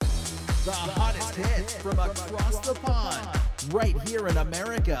The hottest hits from across the pond, right here in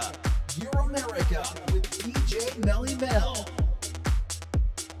America. Your America with DJ Melly Mel.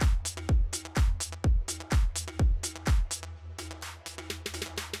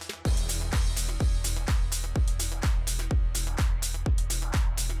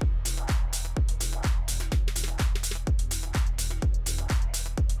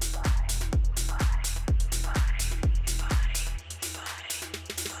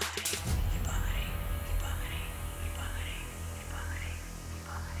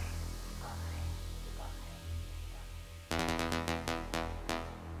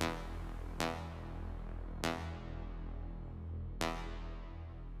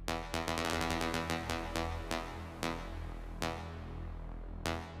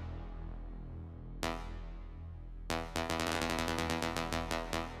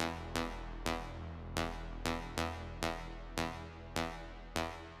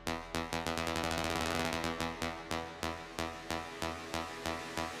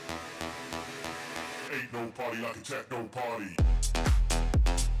 Ain't no party like a techno party.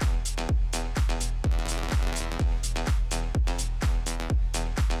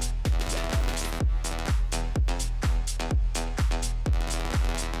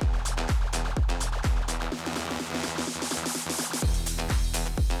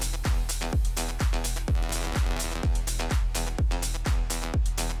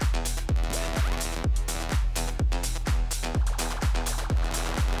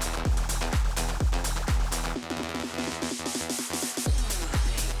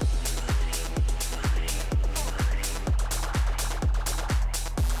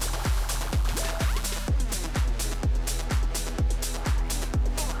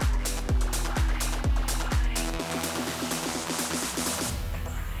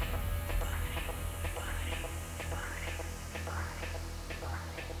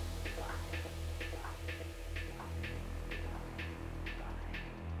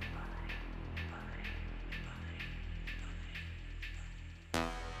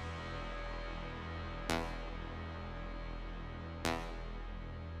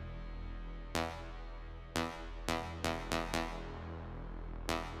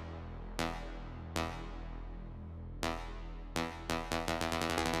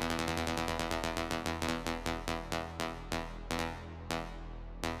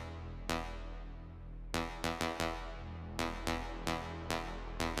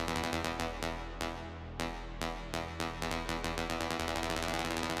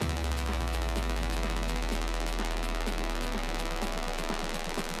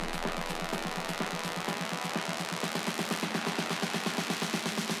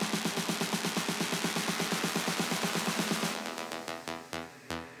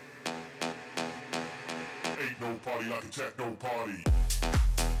 Ain't no party like a techno party.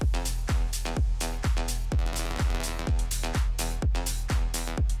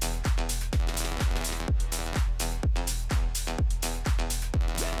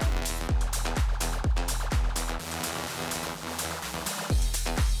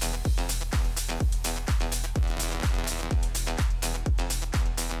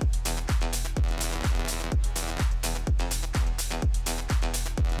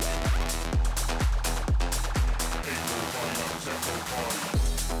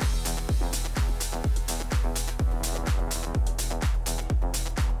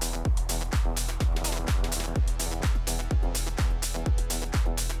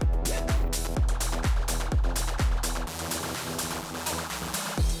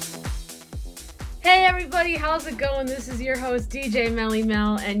 Hey everybody, how's it going? This is your host DJ Melly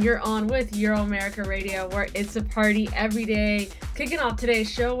Mel, and you're on with Euro America Radio, where it's a party every day. Kicking off today's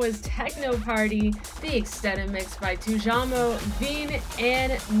show was Techno Party, the extended mix by Tujamo, Veen,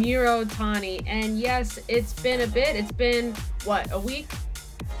 and Miro Tani. And yes, it's been a bit. It's been, a week?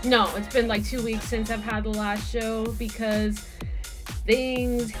 No, it's been like 2 weeks since I've had the last show because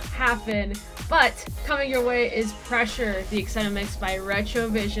things happen. But coming your way is Pressure, the extended mix by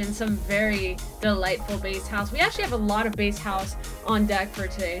Retrovision, some very delightful bass house. We actually have a lot of bass house on deck for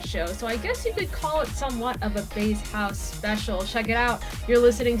today's show, so I guess you could call it somewhat of a bass house special. Check it out. You're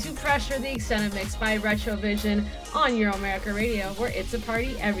listening to Pressure, the extended mix by Retrovision on Euro America Radio, where it's a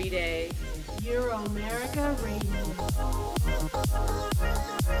party every day. Euro America Radio.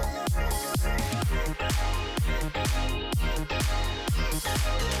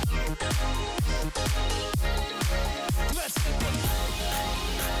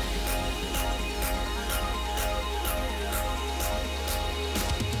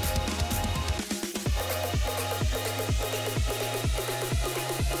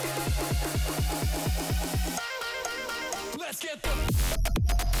 Let's get the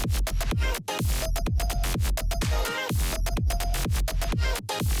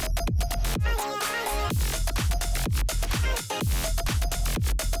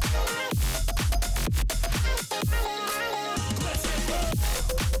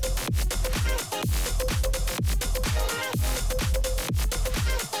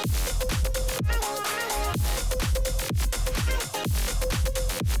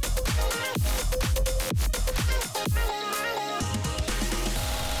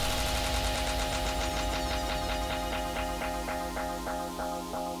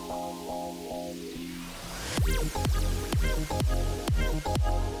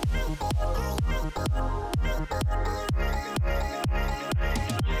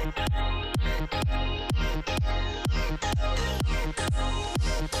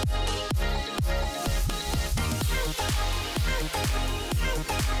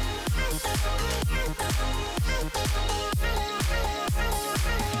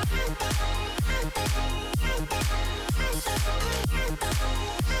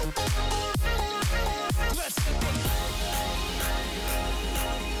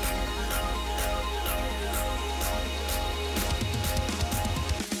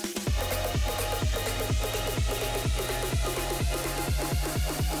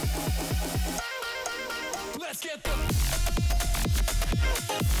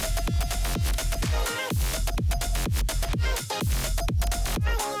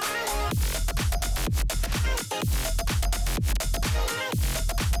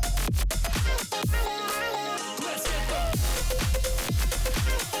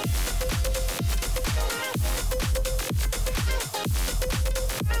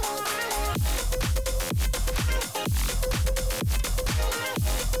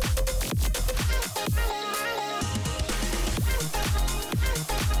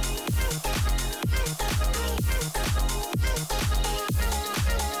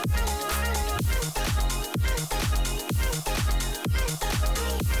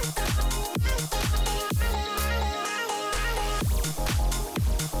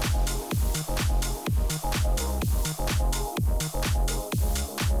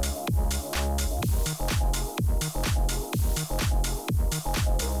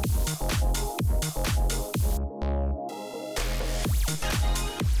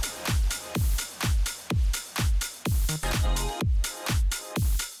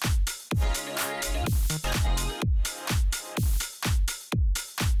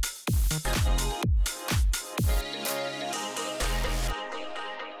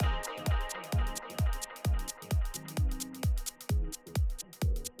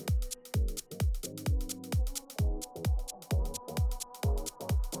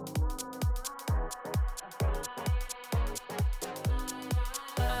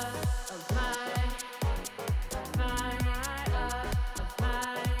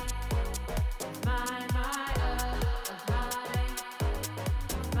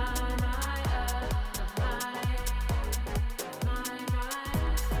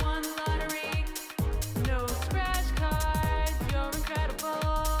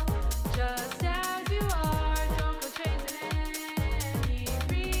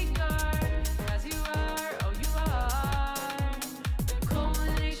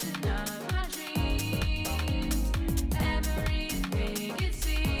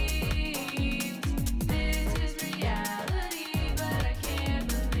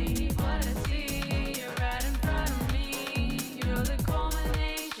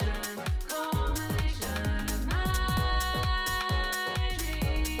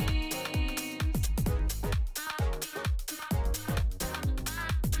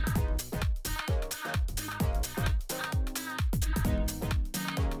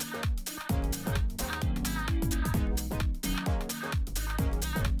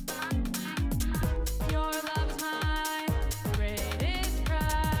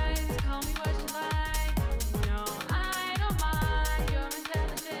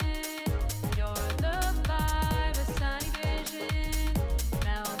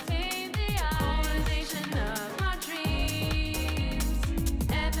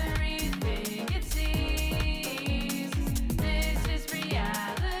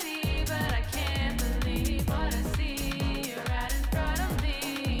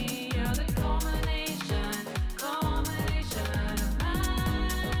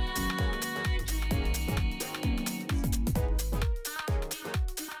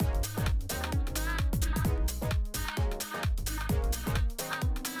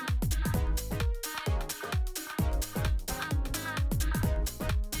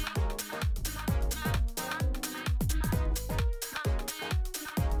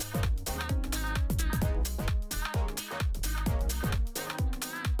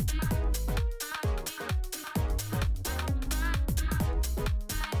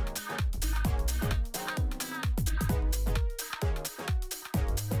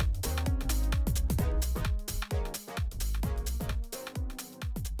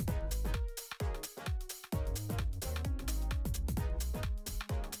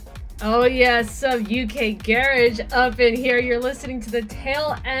Oh yes, some UK garage up in here. You're listening to the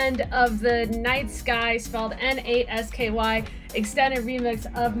tail end of the Night Sky, spelled N8SKY, extended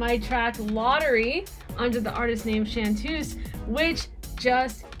remix of my track Lottery under the artist name Chanteuse, which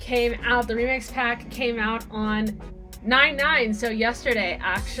just came out. The remix pack came out on 9/9, so yesterday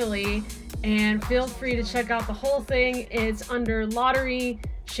actually. And feel free to check out the whole thing. It's under Lottery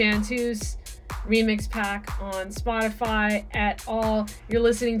Chanteuse remix pack on Spotify at all. You're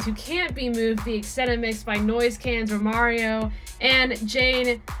listening to Can't Be Moved, the extended mix by Noise Cans, Romario, and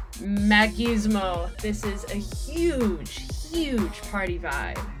Jane Magismo. This is a huge party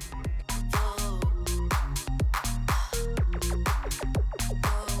vibe.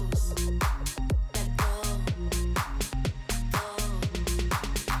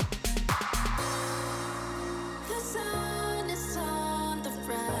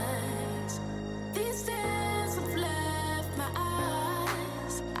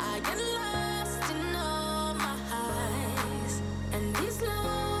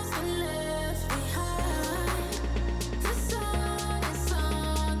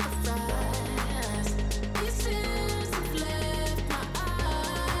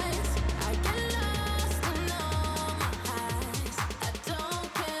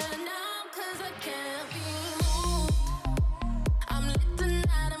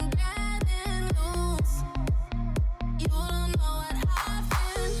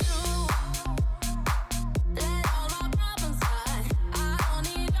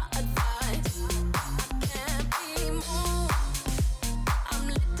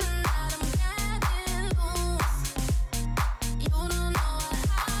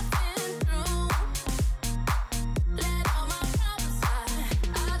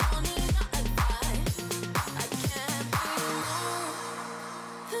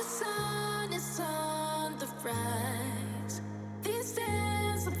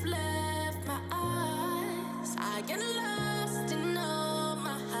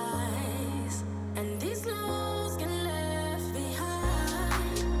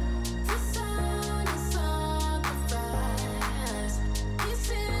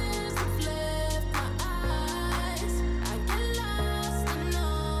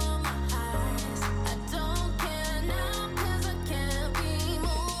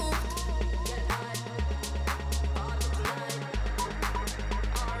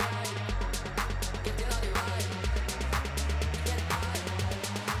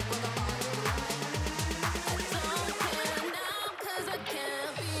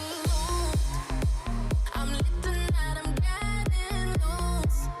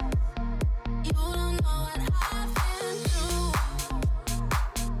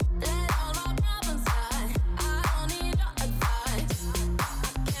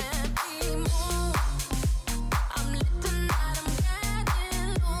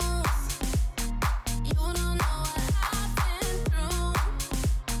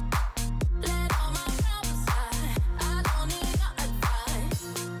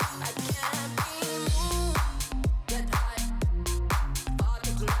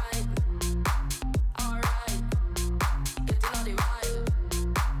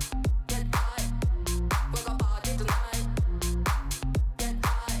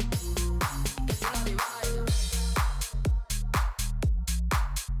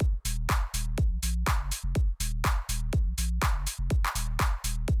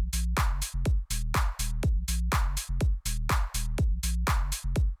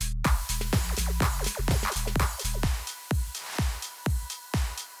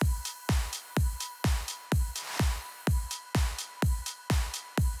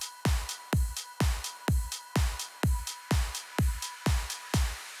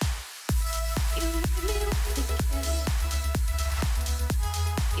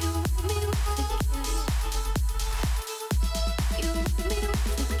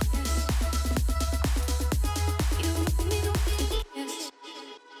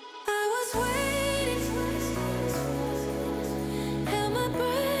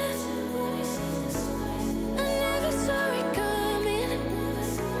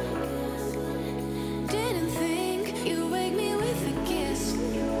 Didn't think you wake me with a kiss.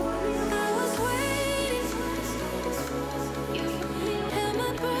 I was waiting.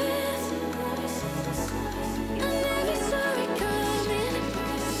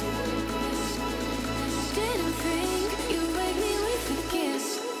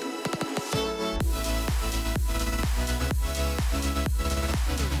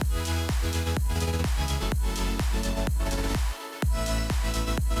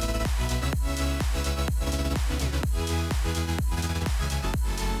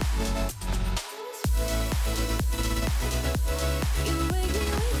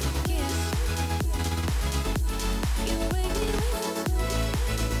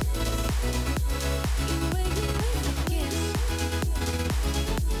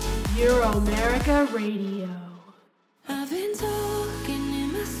 Euro America Radio. I've been talking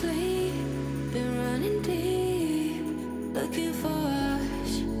in my sleep, been running deep, looking for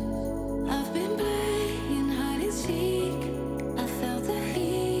us. I've been playing hide and seek. I felt the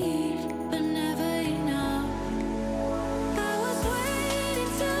heat, but never enough. I was waiting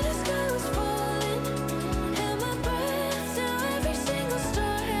till the sky was falling, held my breath till every single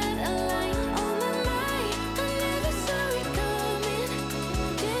star had a light on my mind. I never saw it coming,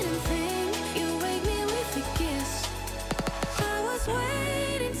 didn't think you'd wake me with a kiss. I was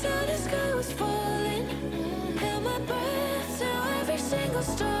waiting till the sky was falling, held my breath till every single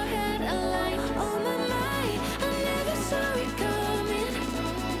star had a light on my mind. I never saw it coming,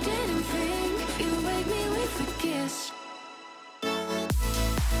 didn't think you'd wake me with a kiss.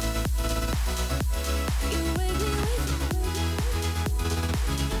 You wake me with,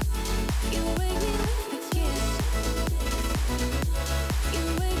 you wake me with a kiss. You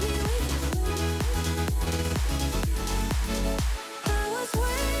wake me with. I was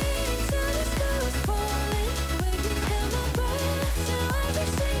waiting till the sky was falling, held my breath till every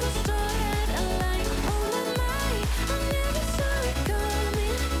single star had a light on my mind. I never saw it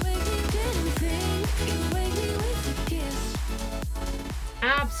coming, didn't think you'd wake me with a kiss.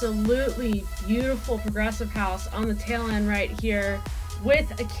 Absolutely beautiful progressive house on the tail end right here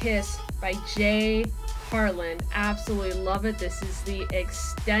with a kiss by Jay Harland. Absolutely love it. This is the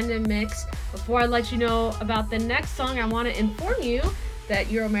extended mix. Before I let you know about the next song, I want to inform you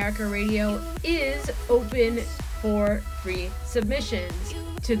that Euro America Radio is open for free submissions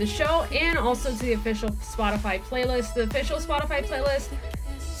to the show and also to the official Spotify playlist. The official Spotify playlist,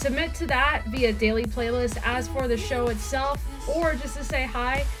 submit to that via daily playlist. As for the show itself, or just to say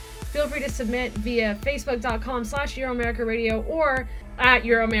hi, feel free to submit via facebook.com/Euro America Radio or at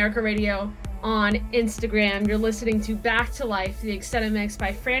Euro America Radio on Instagram. You're listening to Back to Life, the extended mix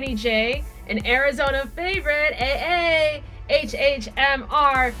by Franny J, an Arizona favorite, AA,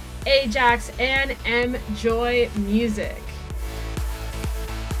 HHMR, Ajax, and M Joy Music.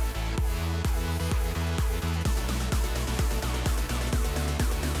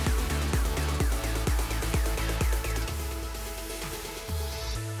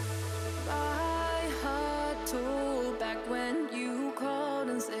 My heart told back when you called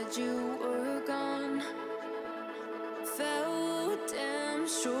and said you were gone. Felt damn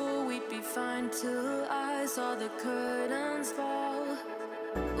sure we'd be fine till I saw the curtains fall.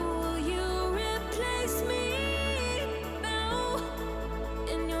 Will you replace me now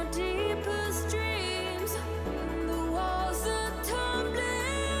in your deepest dreams? The walls are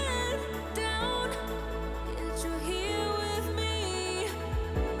tumbling down, yet you're here with me.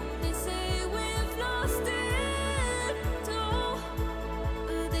 They say we've lost it all,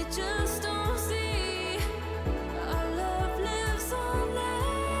 but they just don't see our love lives on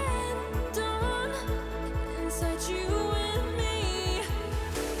and on inside you and me.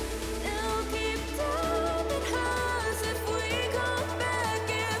 They'll keep telling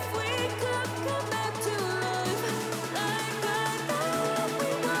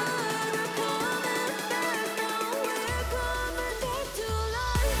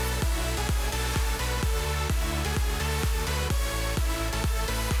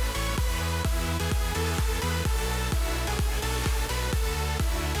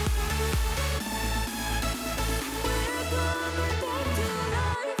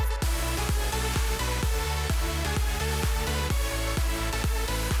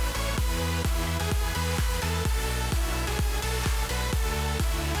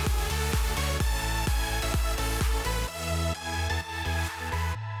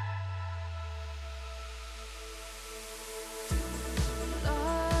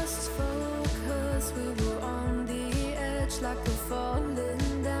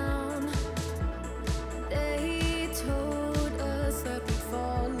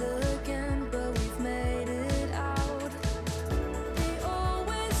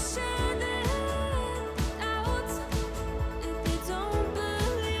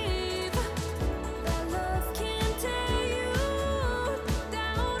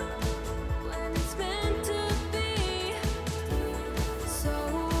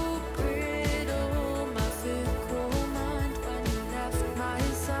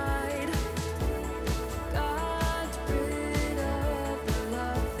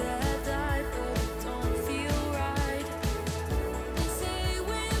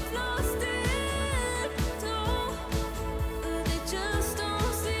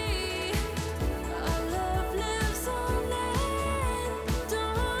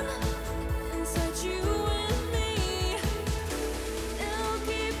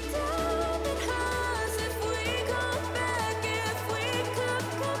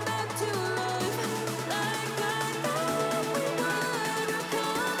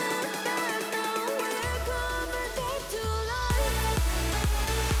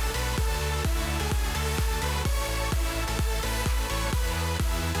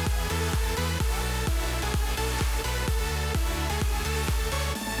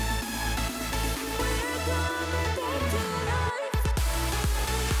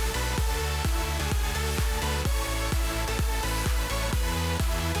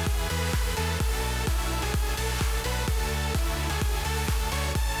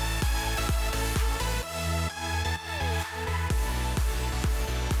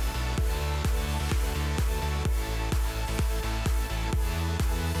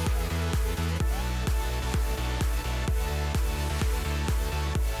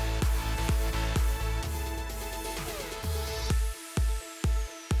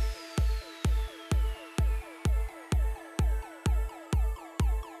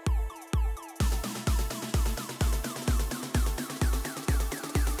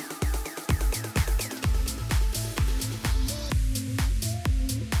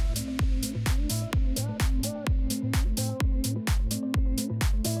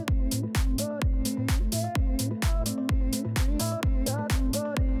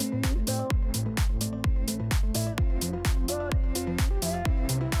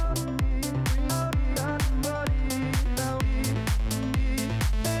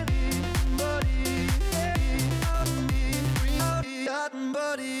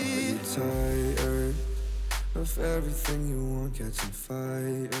everything you want catching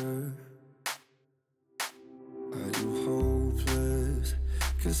fire? Are you hopeless?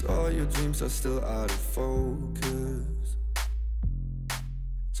 'Cause all your dreams are still out of focus.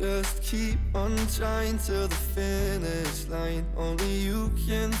 Just keep on trying till the finish line. Only you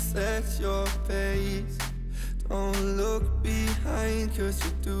can set your pace. Don't look behind, 'cause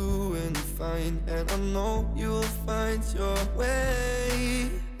you're doing fine, and I know you'll find your way.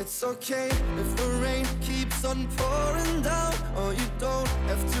 It's okay if the rain keeps on pouring down, or you don't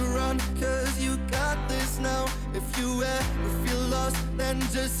have to run, 'cause you got this now. If you ever feel lost, then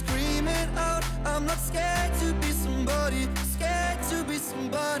just scream it out. I'm not scared to be somebody, scared to be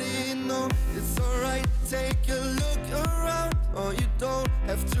somebody. No, it's alright, take a look around, or you don't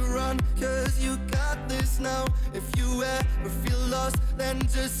have to run, 'cause you got this now. If you ever feel lost, then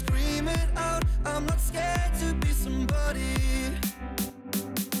just scream it out. I'm not scared to be somebody.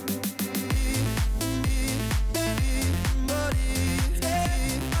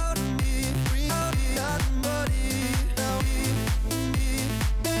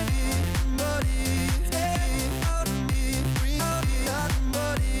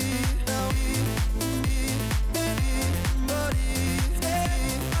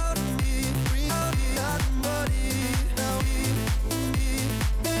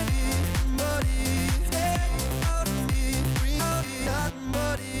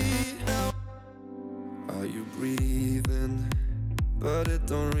 But it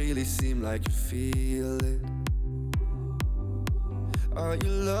don't really seem like you feel it. Are you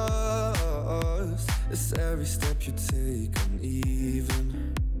lost? Is every step you take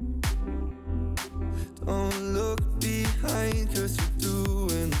uneven? Don't look behind, 'cause you're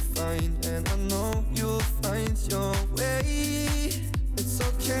doing fine, and I know you'll find your way. It's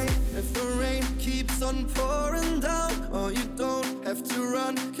okay if the rain keeps on pouring down, or you don't have to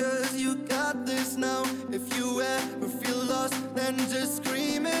run, 'cause you got this now. If you ever feel lost, then just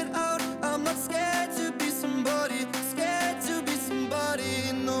scream it out. I'm not scared to be somebody, scared to be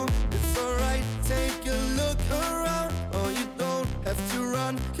somebody. No, it's alright, take a look around, or you don't have to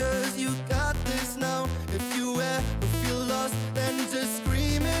run, 'cause you got this now. If you ever feel lost, then just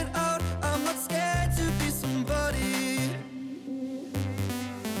scream it out. I'm not scared to be somebody.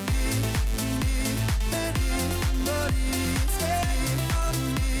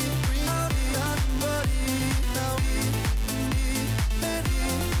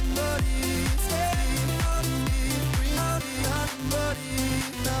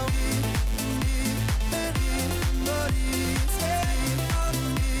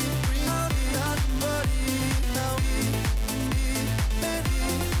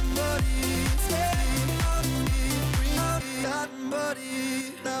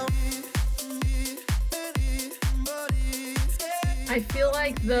 I feel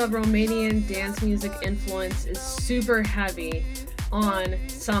like the Romanian dance music influence is super heavy on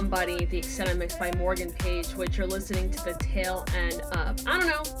Somebody, the extended mix by Morgan Page, which you're listening to the tail end of. I don't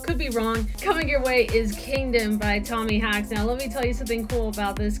know, could be wrong. Coming your way is Kingdom by Tommy Hacks. Now let me tell you something cool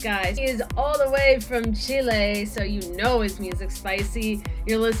about this guy. He is all the way from Chile, so you know his music's spicy.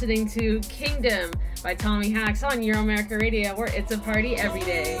 You're listening to Kingdom by Tommy Hacks on Euro America Radio, where it's a party every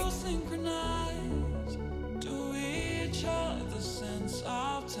day.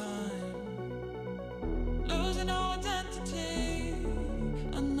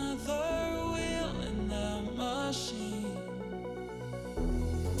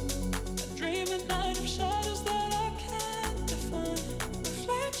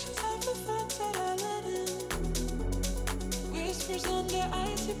 Under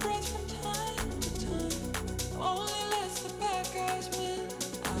icy breath from time to time, only lets the bad guys win.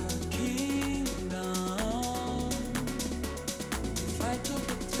 Our kingdom, we fight to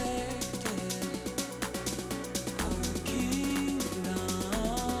protect it. Our kingdom,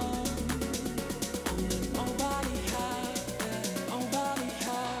 only nobody has it, nobody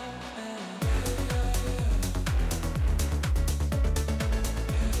has it.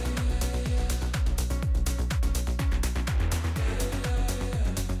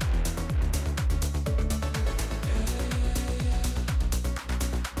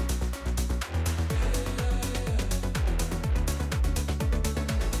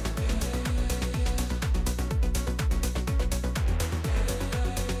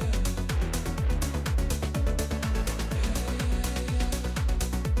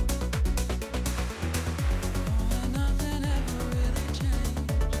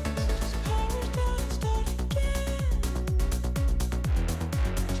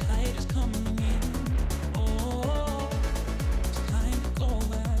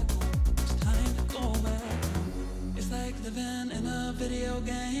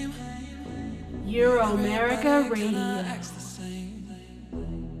 Euro-America Radio.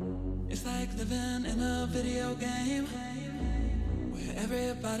 It's like living in a video game where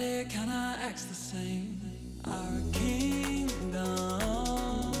everybody kinda acts the same. Our kingdom,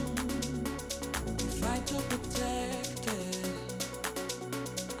 we fight to protect it.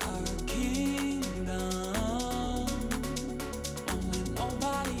 Our kingdom, only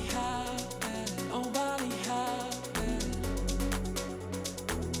nobody have it. Nobody have it.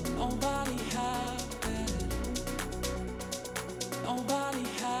 Nobody have it. Nobody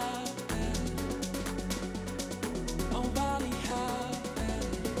have it. Nobody have it.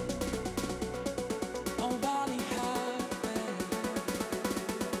 Nobody have it.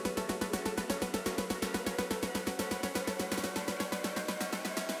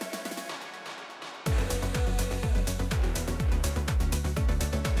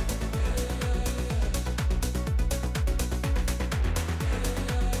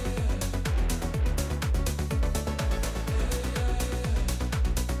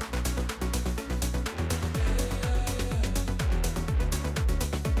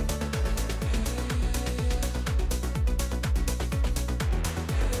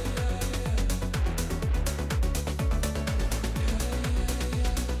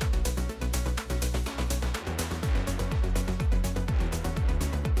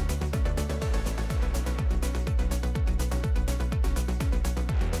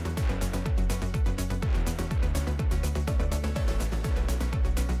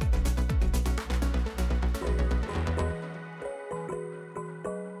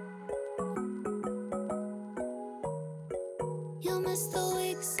 You'll miss the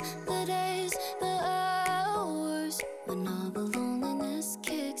weeks, the days, the hours when all the loneliness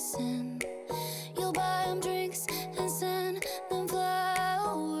kicks in. You'll buy them drinks and send them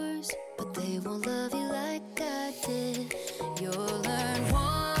flowers, but they won't love you like I did. You'll learn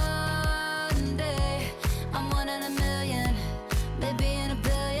one day I'm one in a million, maybe in a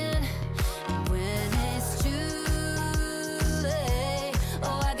billion. And when it's too late,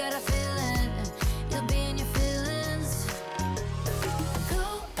 oh, I got a feeling you'll be in your feelings. Go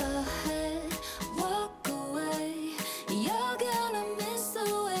ahead, walk away. You're gonna miss the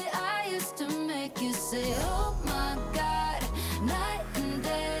way I used to make you say, oh my God, night and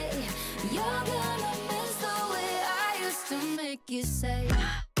day. You're gonna miss the way I used to make you say.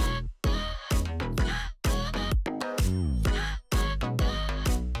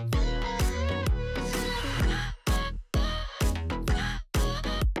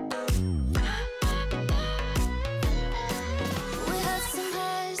 We had some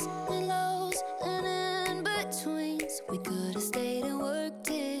highs and lows and in-betweens. We could have stayed and worked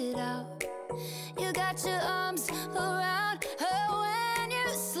it out. You got your arms around her when you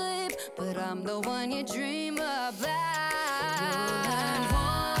sleep, but I'm the one you dream about.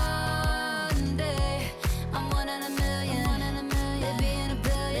 One day, I'm one in a million, maybe in a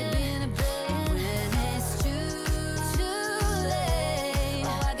billion. When it's too late,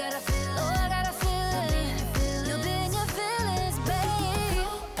 oh, I got a feeling, you'll be in your feelings, babe.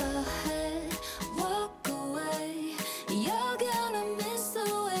 Go ahead, walk away. You're gonna miss the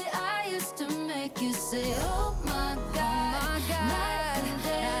way I used to make you say, oh my God, night and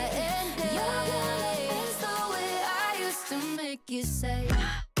day. You're gonna miss the way I used to make you say.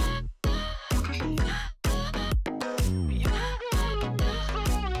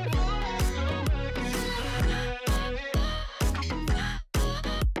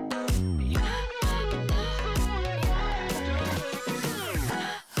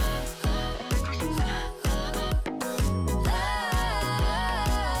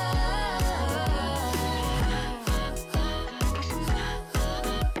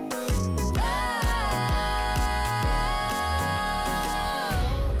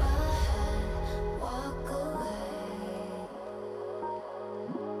 Walk away.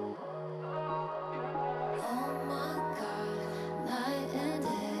 Oh my God, night and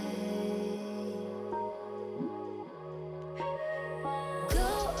day.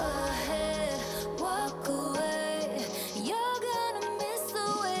 Go ahead, walk away. You're gonna miss the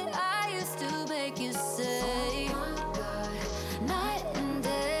way I used to make you say. Oh my God, night and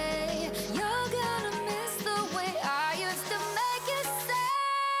day. You're gonna miss the way I used to make you say.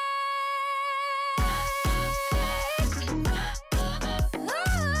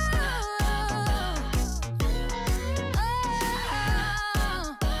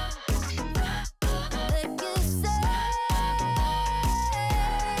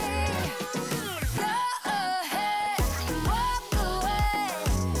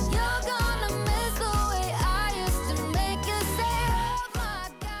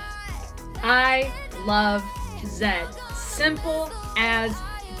 I love Zed. Simple as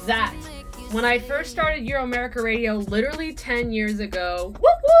that. When I first started Euro America Radio literally 10 years ago,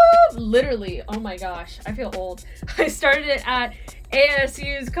 whoop whoop, literally, oh my gosh, I feel old. I started it at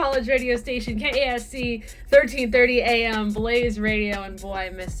ASU's college radio station, KASC 1330 AM, Blaze Radio, and boy,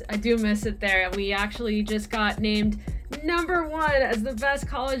 I do miss it there. And we actually just got named #1 as the best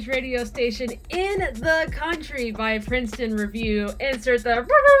college radio station in the country by Princeton Review. Insert the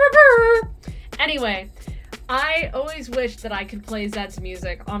anyway. I always wished that I could play Zed's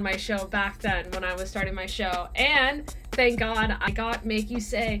music on my show back then when I was starting my show, and thank God I got Make You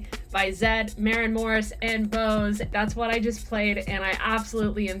Say by Zed, Maren Morris, and Bose. That's what I just played, and I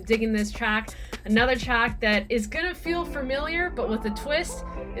absolutely am digging this track. Another track that is gonna feel familiar, but with a twist,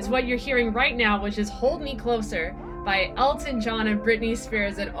 is what you're hearing right now, which is Hold Me Closer by Elton John and Britney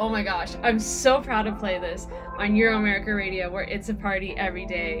Spears. And oh my gosh, I'm so proud to play this on Euro America Radio, where it's a party every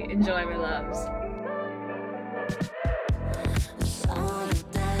day. Enjoy, my loves.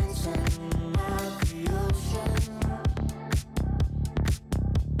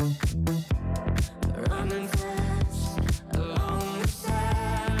 Running fast along the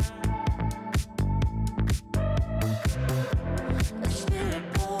sand, a spirit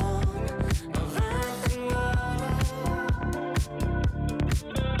born of earth and water,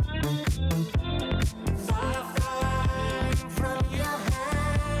 fire flying from your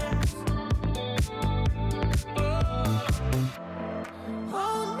hands.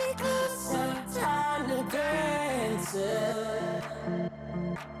 Hold me closer, time to dance.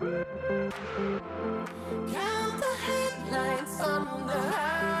 Count the headlights on the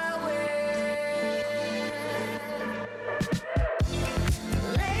highway.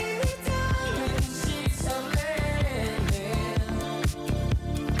 Lay me down in sheets of linen.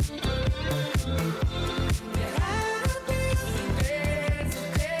 You had a busy day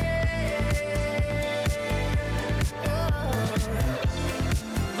today.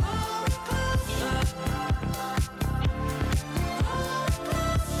 Hold me closer.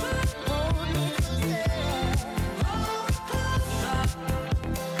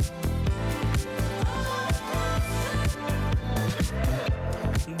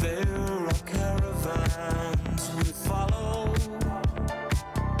 There are caravans we follow,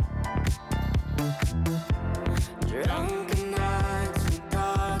 drunken nights and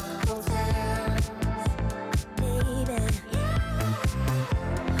dark hotels, baby.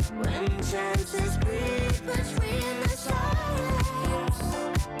 When chances breathe between the silence,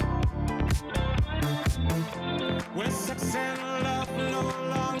 when sex and love no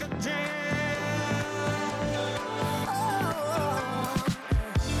longer jam.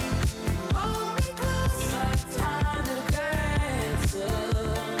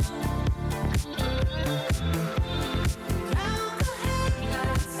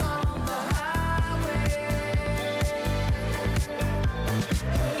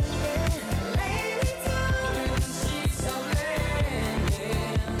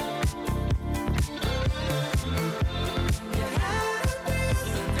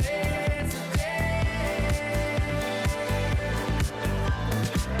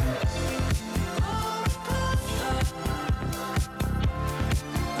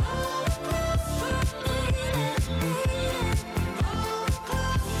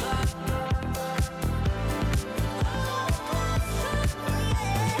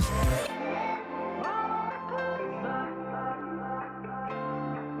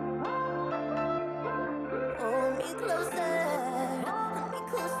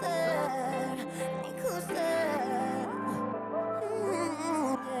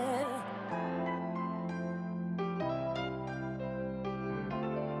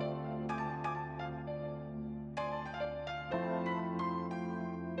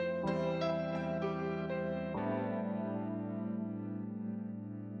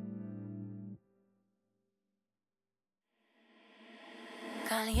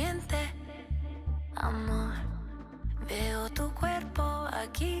 Caliente, amor, veo tu cuerpo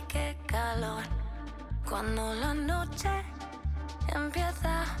aquí, qué calor. Cuando la noche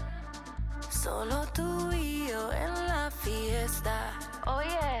empieza, solo tú y yo en la fiesta.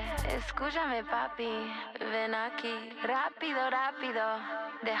 Oye, escúchame papi, ven aquí, rápido, rápido,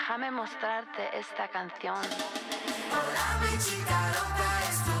 déjame mostrarte esta canción. Hola mi chica loca,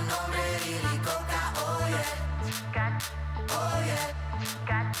 es tu nombre Lili Coca, oye, oye.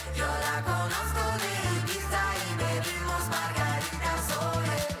 Yo la conozco de Ibiza y bebimos margaritas,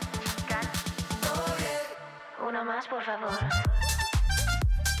 oye, oye. Uno más, por favor.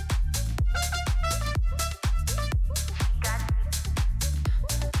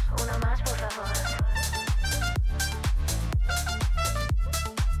 Uno más, por favor.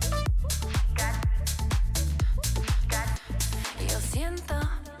 Yo siento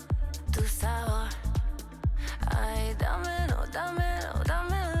tu sal.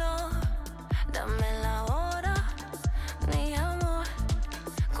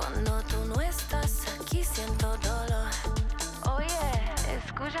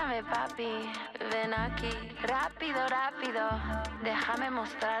 Escúchame, papi, ven aquí. Rápido, rápido, déjame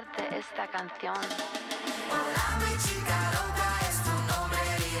mostrarte esta canción. Hola, mi chica loca, es tu nombre,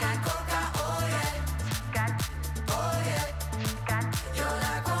 dile coca, oye. Oye, yo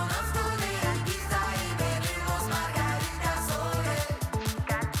la conozco de Ibiza y bebimos margaritas, oye.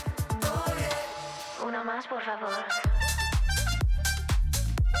 Una más, por favor.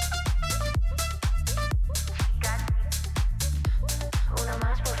 Una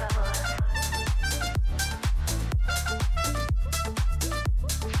más, por favor.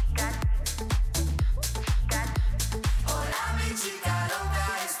 Hola, mi chica loca,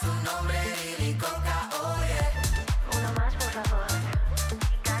 es tu nombre, Lili Coca, oye. Una más, por favor.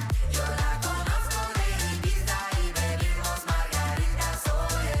 Yo la conozco de Ibiza y bebimos margaritas,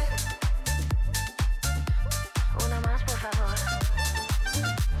 oye. Una más, por favor.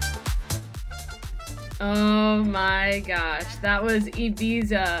 Oh my gosh, that was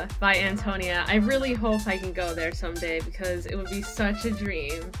Ibiza by Antonia. I really hope I can go there someday because it would be such a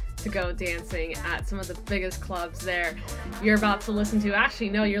dream to go dancing at some of the biggest clubs there. You're about to listen to, actually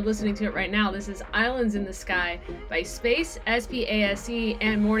no, you're listening to it right now. This is Islands in the Sky by Space, SPASE,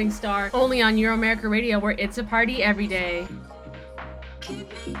 and Morningstar, only on Euro America Radio, where it's a party every day. Keep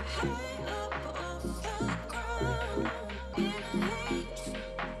me high up off the ground, in a haze,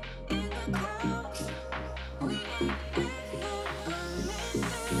 in the clouds. We ain't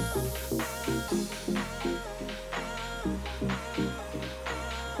ever coming down.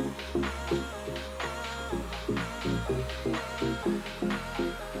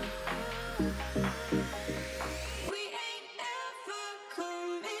 We ain't ever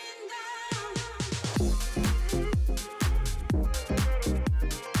coming down.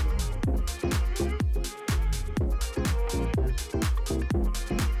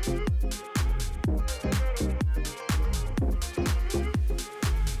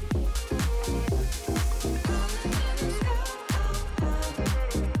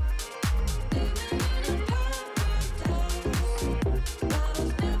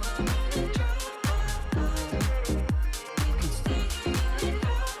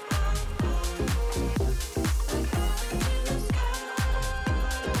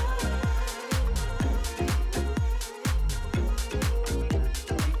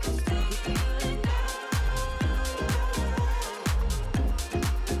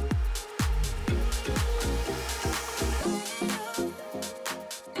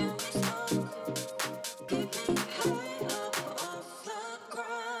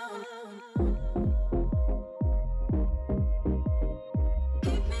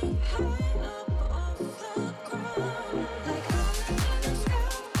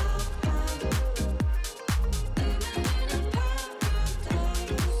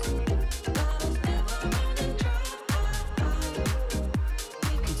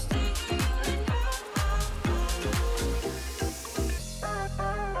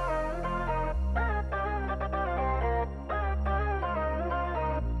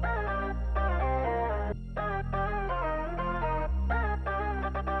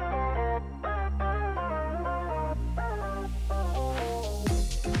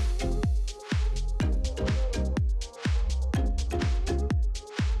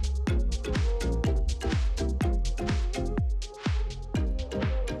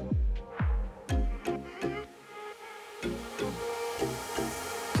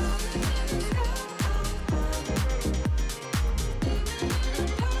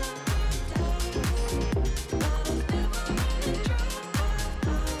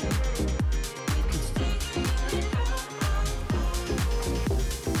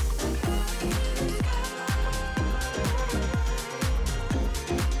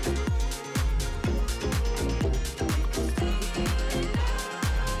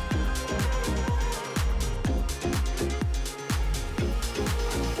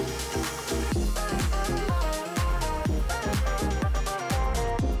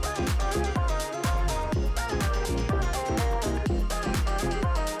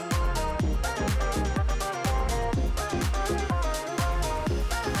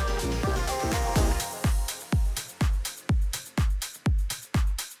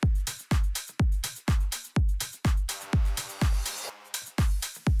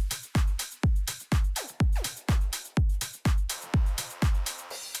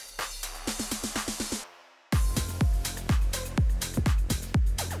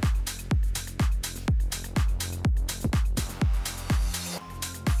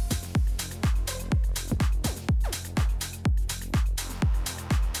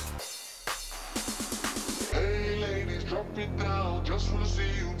 just wanna see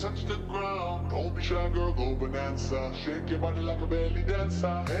you touch the ground. Don't be shy, girl, go bonanza. Shake your body like a belly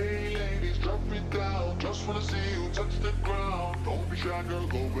dancer. Hey ladies, drop it down. Just wanna see you touch the ground. Don't be shy, girl,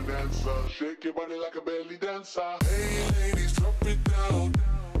 go bonanza. Shake your body like a belly dancer. Hey ladies, drop it down.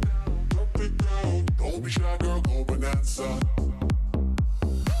 Drop it down. Don't be shy, girl, go bonanza.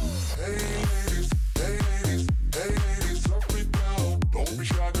 Hey ladies, hey ladies, hey ladies, drop it down. Don't be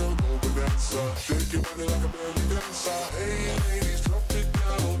shy, girl, go bonanza. Shake your body like a belly dancer. Hey ladies, drop it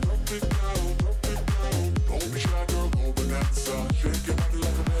down, drop it down, drop it down. Don't be shy, girl, go bonanza. Shake your body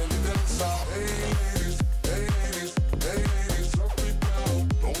like a belly dancer. Hey ladies, hey ladies, hey ladies, drop it down.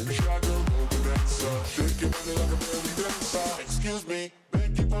 Don't be shy, girl, go bonanza. Shake your body like a belly dancer. Excuse me,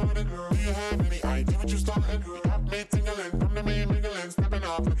 beg your pardon, girl. Do you have any idea what you started, girl? Got me tingling, from the me mingling, stepping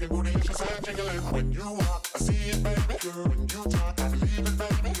off, looking bootylicious and jingling. When you walk, I see it, baby, girl. When you talk, I believe it,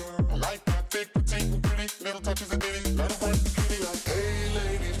 baby, girl. I like that thick, petite, and pretty, little touches of ditty. Let her work the kitty like, hey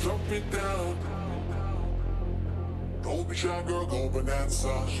ladies, drop it down. Don't be shy, girl, go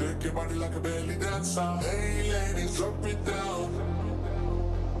bonanza. Shake your body like a belly dancer. Hey ladies, drop it down.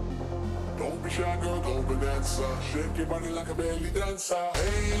 Don't be shy, girl, go bonanza. Shake your body like a belly dancer.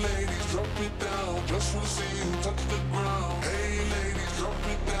 Hey ladies, drop it down. Just wanna see you touch the ground. Hey ladies, drop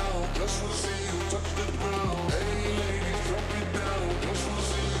it down. Just wanna see you touch the ground. Hey ladies, drop it down. Just wanna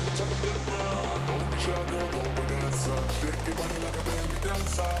see you touch the ground. Don't be shy, girl, go bonanza. Shake your body like a belly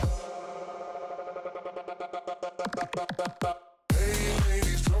dancer. Hey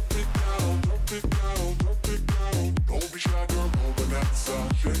ladies, drop it down, drop it down, drop it down. Don't be shy, girl, go bonanza.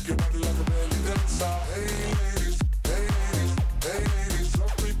 Shake your body like a belly dancer. Hey ladies, hey ladies, hey ladies,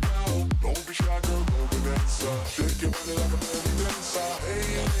 drop it down. Don't be shy, girl, go bonanza. Shake your body like a belly dancer. Hey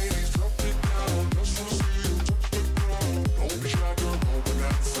ladies, drop it down. Just wanna see you touch the ground. Don't be shy, girl, go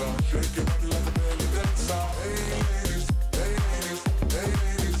bonanza. Shake your body like a belly dancer. Hey ladies, hey ladies, hey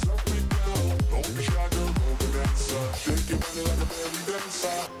ladies, drop it down. Don't be shy, girl, go bonanza. Shake your body like a belly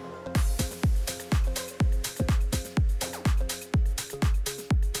dancer.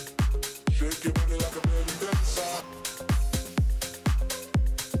 Shake your body like a belly dancer.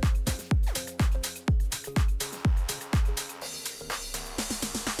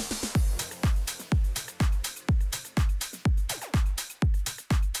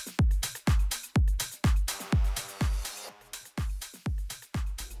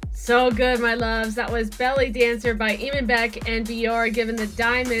 So good, my loves. That was Belly Dancer by Eamon Beck and Bior, given the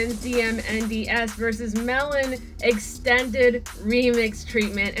Diamonds DMNDS versus Melon extended remix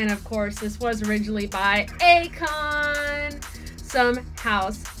treatment. And of course, this was originally by Akon. Some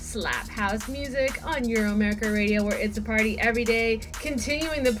house, slap house music on Euro America Radio, where it's a party every day.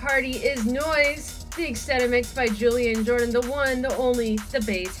 Continuing the party is Noise, the extended mix by Julian Jordan, the one, the only, the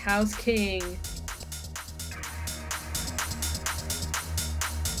bass house king.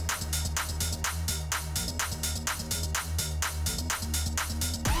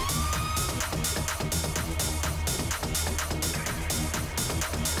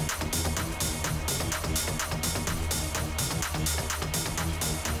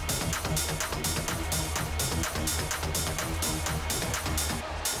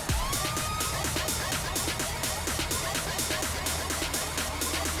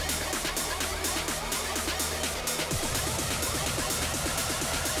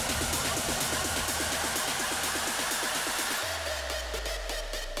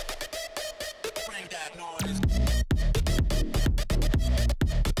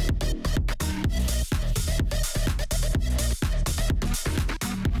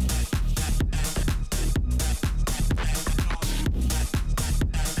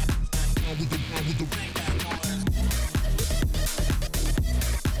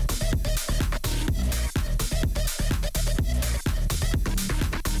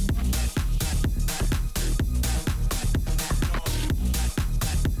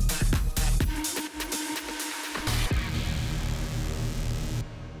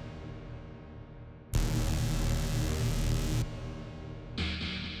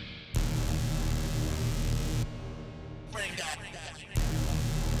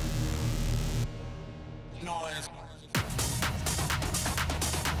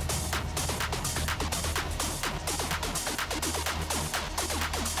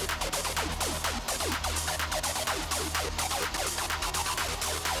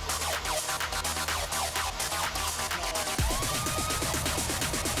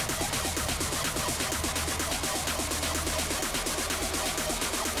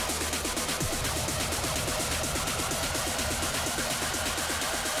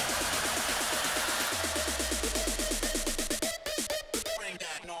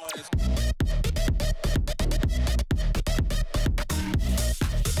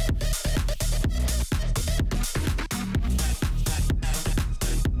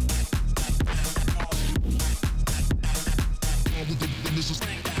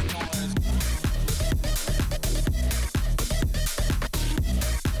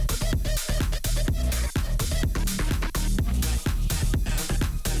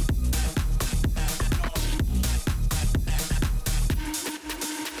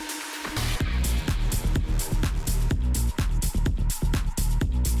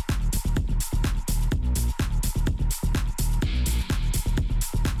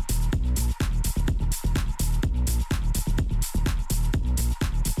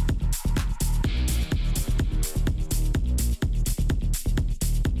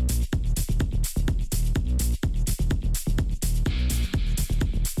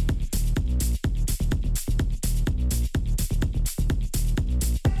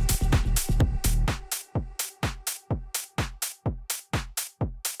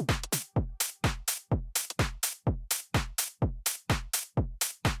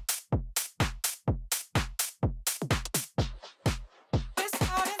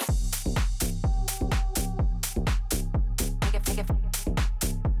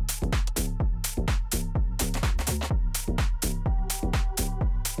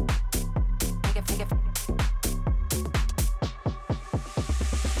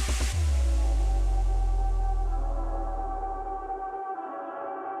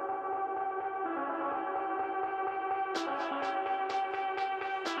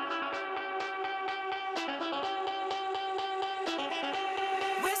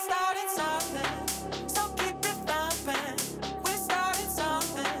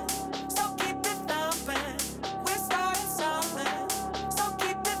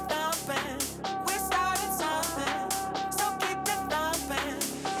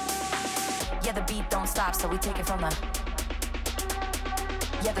 Yeah, the beat don't stop, so we take it from the.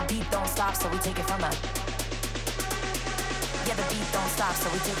 Yeah, the beat don't stop, so we take it from the. Yeah, the beat don't stop, so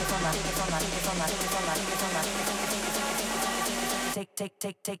we take it from the. Take it from the. Take it from the. Take it from the. Take it from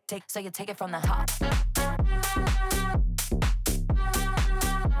the. Take. So you take it from the hop.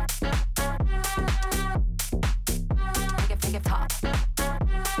 Take it top.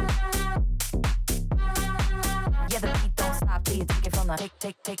 Yeah, the beat don't stop till you take it from the.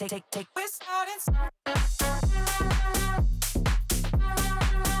 Take. We're starting.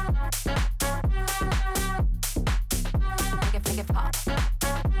 Take it pop.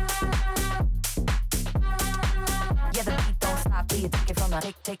 Yeah, the beat don't stop till you take it from the.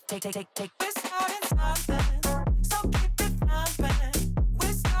 Take. We're starting something, so keep it pumping.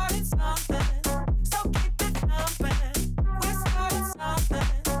 We're starting something, so keep it pumping. We're starting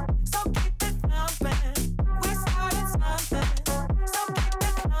something, so keep it pumping. We're starting something, so keep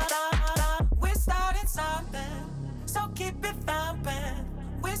it pumping. We're starting something, so keep it thumping.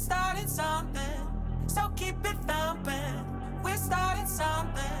 We're starting something, so keep it thumping. We're starting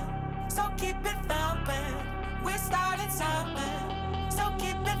something, so keep it thumping. We're starting something, so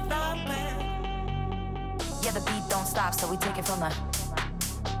keep it thumping. Yeah, the beat don't stop, so we take it from the.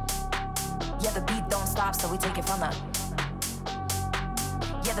 Yeah, the beat don't stop, so we take it from the.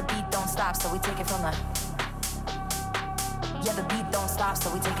 Yeah, the beat don't stop, so we take it from the. Yeah, the beat don't stop,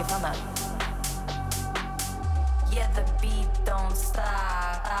 so we take it from the. Yeah, the beat don't stop.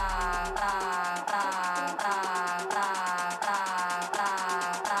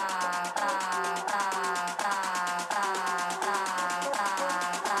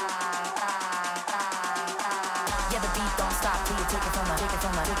 Yeah, the beat don't stop till you take it from the. Take it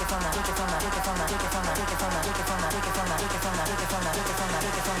from the. Take it from the. Take it from the. Take it from the. Take it from the. Take it from the. Take it from the. Take it from the. Take it from the. Take it from the. Take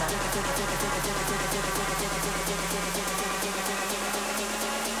it from the. Take it from the.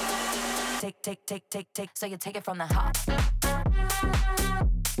 Take it. Take. So you take it from the hop.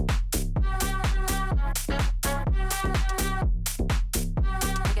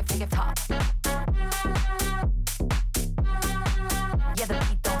 Take it top. Yeah, the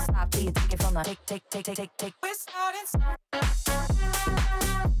beat don't stop till you take it from the. Take. We're starting.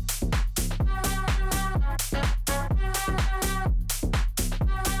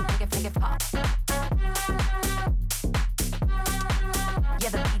 Take it pop. Yeah,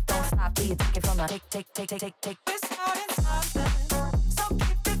 the beat don't stop till you take it from the. Take. We're starting something, so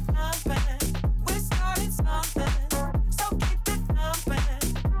keep it pumping. We're starting something, so keep it pumping.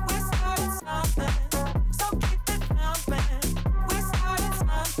 We're starting something, so keep it pumping. We're starting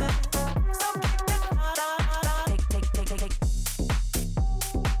something, so keep it pumping. Take.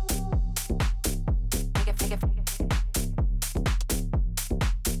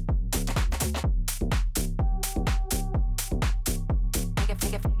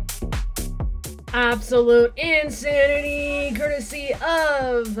 Absolute insanity, courtesy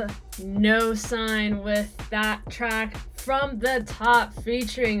of No Sign with that track from the top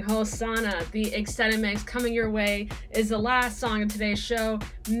featuring Hosanna. The extended mix coming your way is the last song of today's show,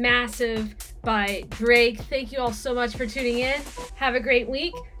 Massive by Drake. Thank you all so much for tuning in. Have a great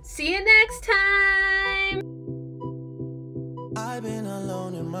week. See you next time. I've been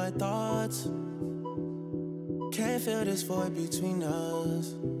alone in my thoughts. Can't feel this void between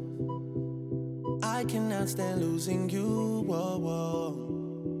us. I cannot stand losing you, whoa.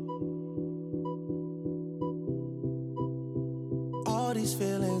 All these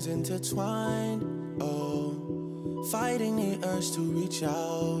feelings intertwined, oh, fighting the urge to reach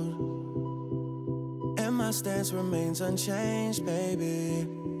out. And my stance remains unchanged, baby.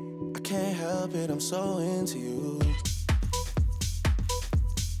 I can't help it, I'm so into you.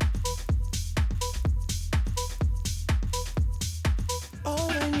 Oh,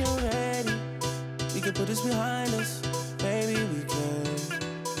 when you're ready, we can put this behind us. Maybe we can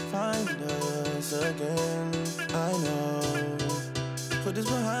find us again. I know. Put this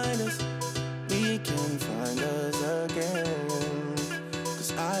behind us. We can find us again.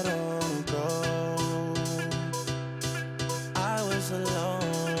 'Cause I don't wanna go. I was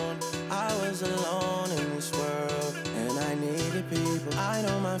alone in this world, and I needed people. I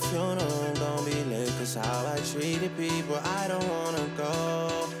know my funeral gon' be lit, 'cause how I treated people. I don't wanna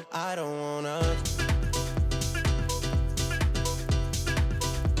go. I don't wanna.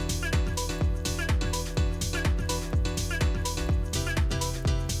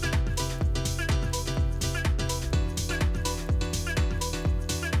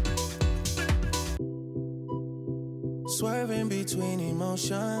 Swerving between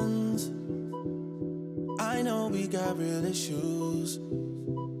emotions. I know we got real issues.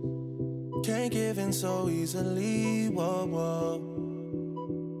 Can't give in so easily, whoa.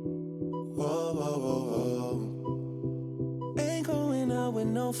 with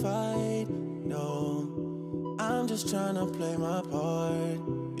no fight, no. I'm just trying to play my part,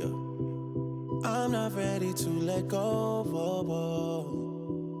 yeah. I'm not ready to let go, whoa, whoa.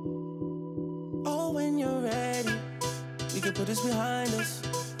 Oh, when you're ready, we can put this behind us.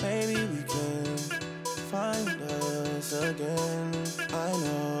 Maybe we can find us again. I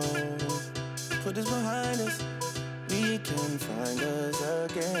know. Put this behind us. We can find us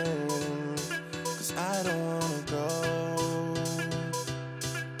again. 'Cause I don't wanna go.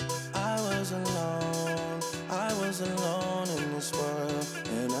 I was alone in this world,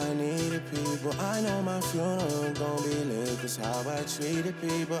 and I needed people. I know my funeral gon' be lit, 'cause how I treated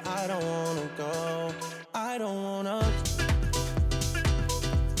people. I don't wanna go. I don't wanna